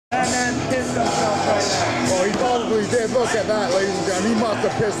Oh, he probably did. Look at that, ladies and gentlemen. He must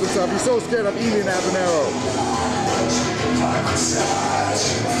have pissed himself. He's so scared of Elian Habanero.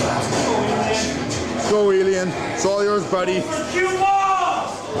 Go, Elian. It's all yours, buddy.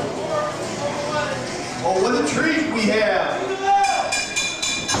 Oh, what a treat we have.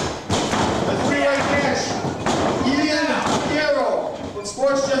 A three-way match. Elian Habanero from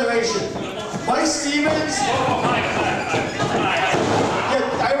Sports Generation. Mike Stevens.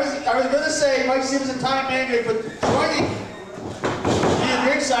 I was going to say Mike Stevens and Tom Mandrake, but joining me at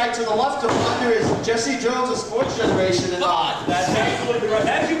ringside to the left of under is Jesse Jones of Sports Generation. And that's absolutely right.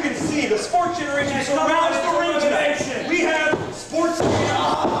 As you can see, the Sports Generation surrounds the ring tonight. We have sports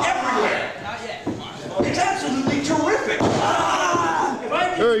everywhere. It's absolutely terrific.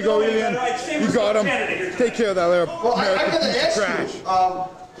 There you go, Elian. You got him. Take care of that there. Well, I got to ask you,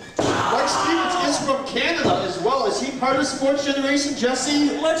 Mike Stevens is from Canada as well. Is he part of Sports Generation, Jesse?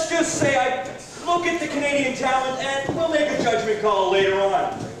 Let's just say I look at the Canadian talent and we'll make a judgment call later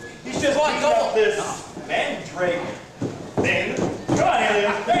on. He's just picking up this Mandrake thing. Come on,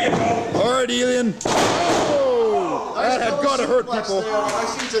 Elian. There you go. All right, Elian. Oh, that had got to hurt people.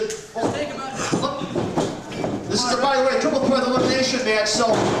 This is, by the way, a triple threat elimination match,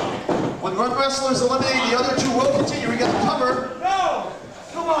 so when one wrestler is eliminated, the other two will continue. We got the cover. No!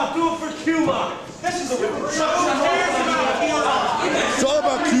 Come on, do it for Cuba. This is a It's all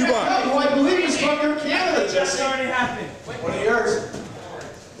about Cuba. Who I believe is from your Canada, Jesse. That's already happened. One of yours.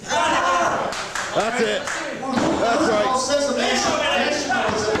 That's it. That's right.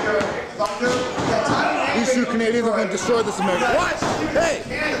 These two Canadians are going to destroy this America. What? Hey!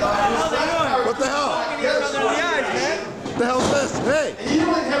 What the hell? What the hell is this? Hey!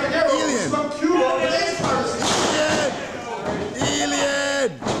 Elian! Elian!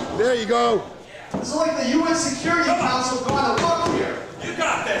 There you go. It's like the UN Security Council going to look here. You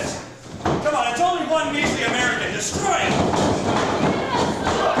got this. Come on, it's only one measly American. Destroy it.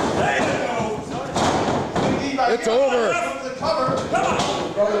 There you go. It's over. Come on.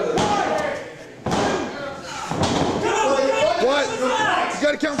 What? You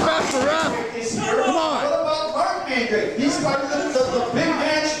gotta count faster, ref. Come on. What about Mark Mandrake? He's part of the big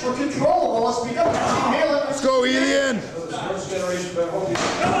match for control. Let's be up. Let's go, Elian. Come on,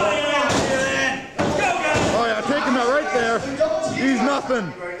 Elian. Let's go, guys. Oh yeah, take him out right there. He's nothing.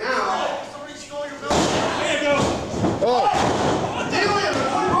 There you go. Oh. Elian, the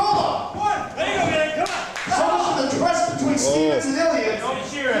roll-up. There you go, Elian. Come on. So much of the trust between Stevens and Elian. Come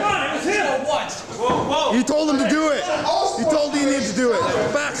on, it was him. Whoa. He told him to do it. He told Elian to do it.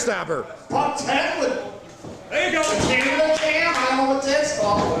 Backstabber. Pop 10 with... There you go. Canada Jam. I don't know what that's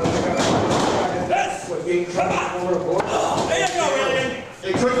called. Come on. There you go, Elian.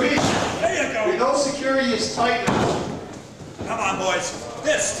 It could be. There you go. We know security is tight now. Come on, boys.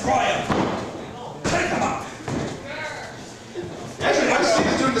 Destroy him. Take him out. Actually, Mike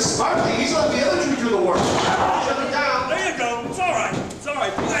Stevens doing the smart thing. He's letting the other two do the work. Shut him down. There you go. It's all right. It's all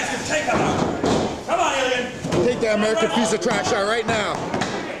right. You guys can take him out. Come on, Elian. Take that American piece of trash out right now.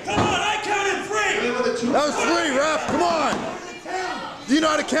 Come on, I counted 3. That was 3, ref. Come on. Do you know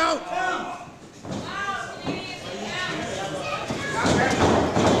how to count?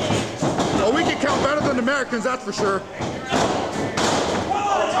 Oh, we can count better than Americans, that's for sure.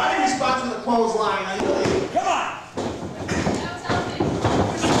 Timing response with the clothesline, I believe. Come on.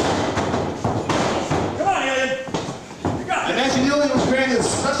 Come on, Elian. You got I it. imagine Elian was granted a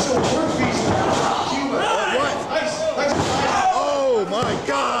special work visa from Cuba. What? Nice. Oh my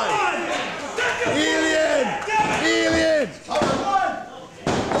God! Elian! Elian!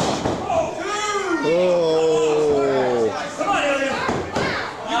 Oh! Come on, Elian.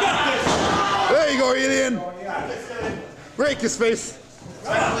 You got this. There you go, Elian. Break his face.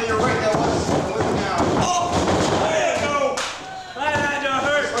 Actually, you're right. That was now. Oh, there you go. That had to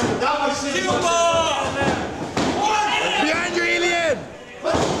hurt. That was Cuba. Behind you, Elian!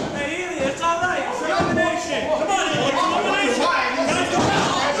 Hey, Elian, it's all right. It's elimination. Come on, Elian. Elimination.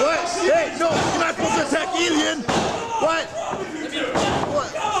 What? Hey, no, you're not supposed to attack Elian! What? What?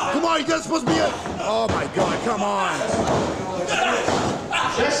 Come on, you guys supposed to be a... Oh my God, come on.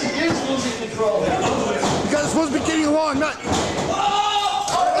 Jesse is losing control. You guys are supposed to be getting along, not...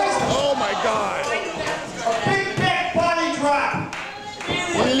 Oh my God. A big back body drop.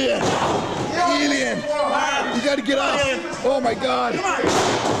 Elian! Elian! You gotta get up! Oh my God!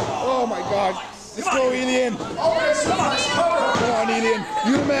 Oh my God! Let's go, Elian! Come on, Elian!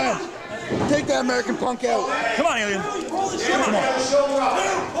 You the man! Take that American punk out! Come on, Elian. Come on!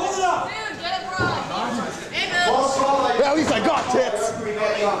 Hold it up. Well, at least I got tits!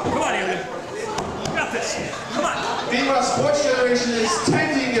 Come on, Elian. You got this. Come on. Meanwhile, Sports Generation is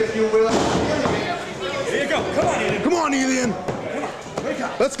tending, if you will.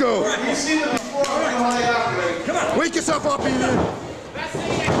 Let's go. You've seen them before, I don't know how they operate. Come on. Wake yourself up, Elian.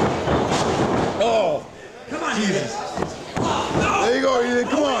 Oh. Come on, Jesus. There you go, Elian.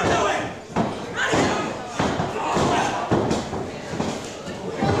 Come on.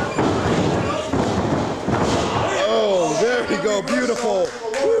 Oh, there we go. Beautiful.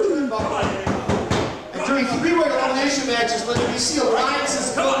 And during three-way elimination matches, when you see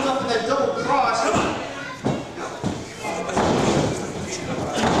alliances building up in that double cross.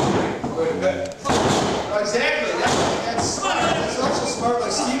 Exactly. That's also smart,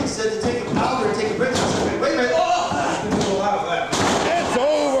 like Steven said, to take a powder and take a break. Wait a minute. It's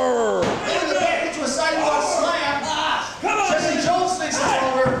over. And in the back into a sidewalk slam. Jesse Jones thinks it's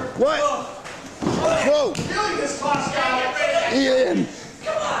over. What? Whoa. Really gets tossed out. Elian.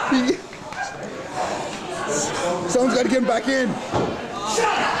 Someone's got to get him back in.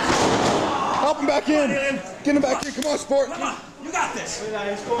 Help him back in. Get him back in. Come on, sport. Come on. You got this.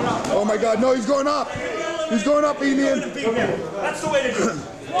 Oh my God, no, he's going up. He's going up, Elian. That's the way to do it.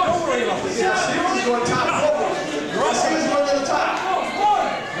 Don't worry about this. Steven's going top forward. Steven's going to the top.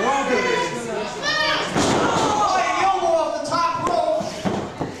 You're all good. Oh, an elbow off the top rope.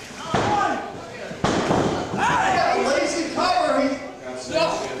 Got a lazy cover.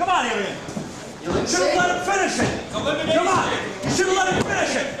 Come on, Elian. You should have let him finish it. Come on. You should have let him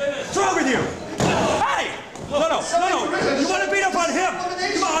finish it. What's wrong with you? Hey! No. You want to beat up on him?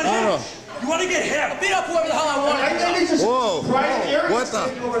 Come on, him. You want to get him? Beat up whoever the hell I want. Whoa. What the?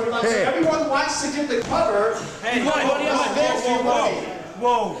 Hey. Everyone wants to get the cover. Hey, whoa.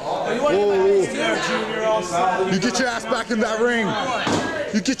 You get your ass back in that ring.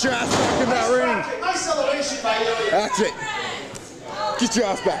 You get your ass back in that ring. Nice elevation by Elian. That's it. Get your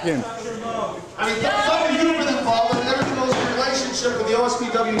ass back in. I mean, Thunder, you've been involved, and everything knows your relationship with the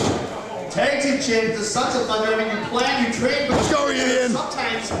OSPW Tag Team Champions, the Sons of Thunder. I mean, you plan, you train, but let's go, Elian.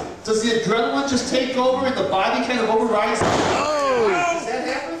 Sometimes, does the adrenaline just take over and the body kind of overrides? Oh! Does that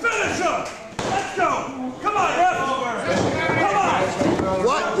happen? Finish him! Let's go! Come on, F! Come on!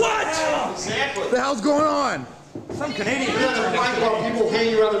 What? Exactly. What the hell's going on? Some Canadian. We have to find about people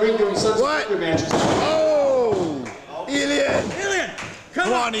hanging around the ring doing Sons of Thunder matches. Oh! Elian!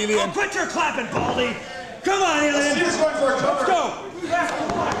 Come on, Elian. Oh, quit your clapping, Baldy. Come on, Elian. Steven's going for a cover. Let's go. They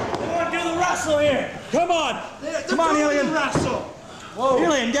want to do the wrestle here. Come on. Come on, Elian. Wrestle. Whoa.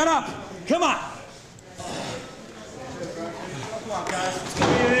 Elian, get up. Come on. Come on, guys.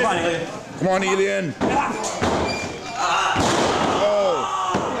 Come on, Elian. Come on, Elian. Get up.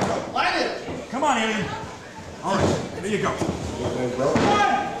 Oh. Light it. Come on, Elian. All right. There you go.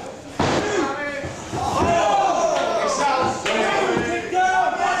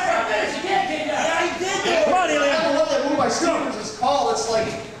 Stevens is called, it's like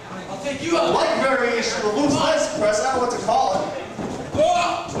a light variation of a loose leg press. I don't know what to call it.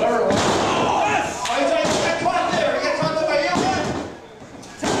 Whatever it was. Oh, he got caught there. He got caught there by Elian.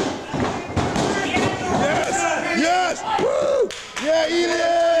 Yes! Woo! Yeah,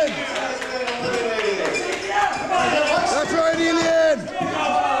 Elian! That's right, Elian!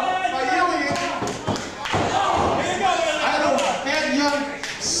 By Elian. I don't know if Matt Young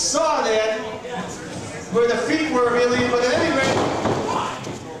saw that. Where the feet were really, but at any rate,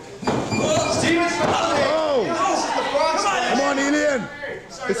 Stevens from Monday. Oh! Come on, Elian.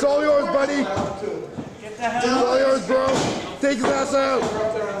 It's all yours, buddy. It's all yours, bro. Take his ass out.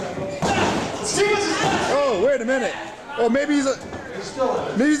 Stevens is Oh, wait a minute. Oh, maybe he's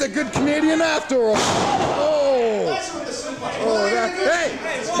a good Canadian after all. Oh! Oh, that.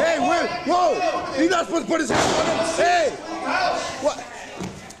 Hey, whoa! He's not supposed to put his hand on him. Hey! What?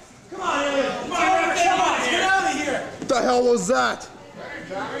 Come on, Elian. Come on, get out of here. What the hell was that?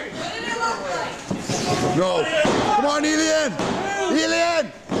 No. Come on, Elian.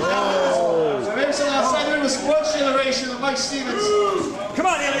 Elian. Oh. So maybe some outside there was sports generation with Mike Stevens. Come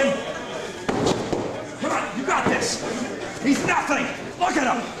on, Elian. Come on, you got this. He's nothing. Look at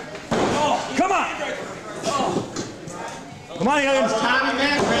him. Oh, come on. Come on, Elian. Tommy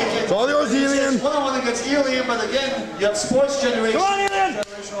Mandrake. It's all yours, Elian. One against Elian, but again, you have sports generation. Come on, Elian.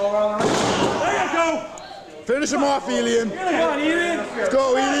 There you go. Finish him off, Elian. Come on, Elian. Let's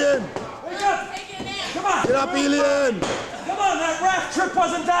go, Elian. Wake up. Come on. Get up, Elian. Come on, that ref trip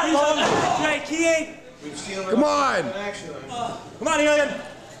wasn't that long. Jake, he ain't. Come on. Come on, Elian.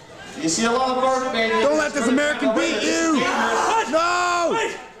 You see a lot of Mark, man. Don't let this American beat you. No.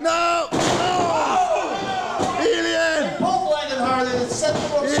 No. Elian. Both landed hard and it's set the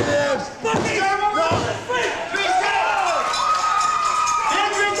ropes. Elian.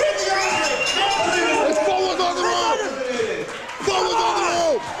 It's forward on the rope. Forward on the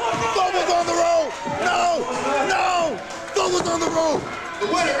rope. Forward on the rope. No. Forward on the rope. The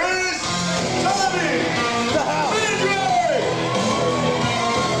winner is...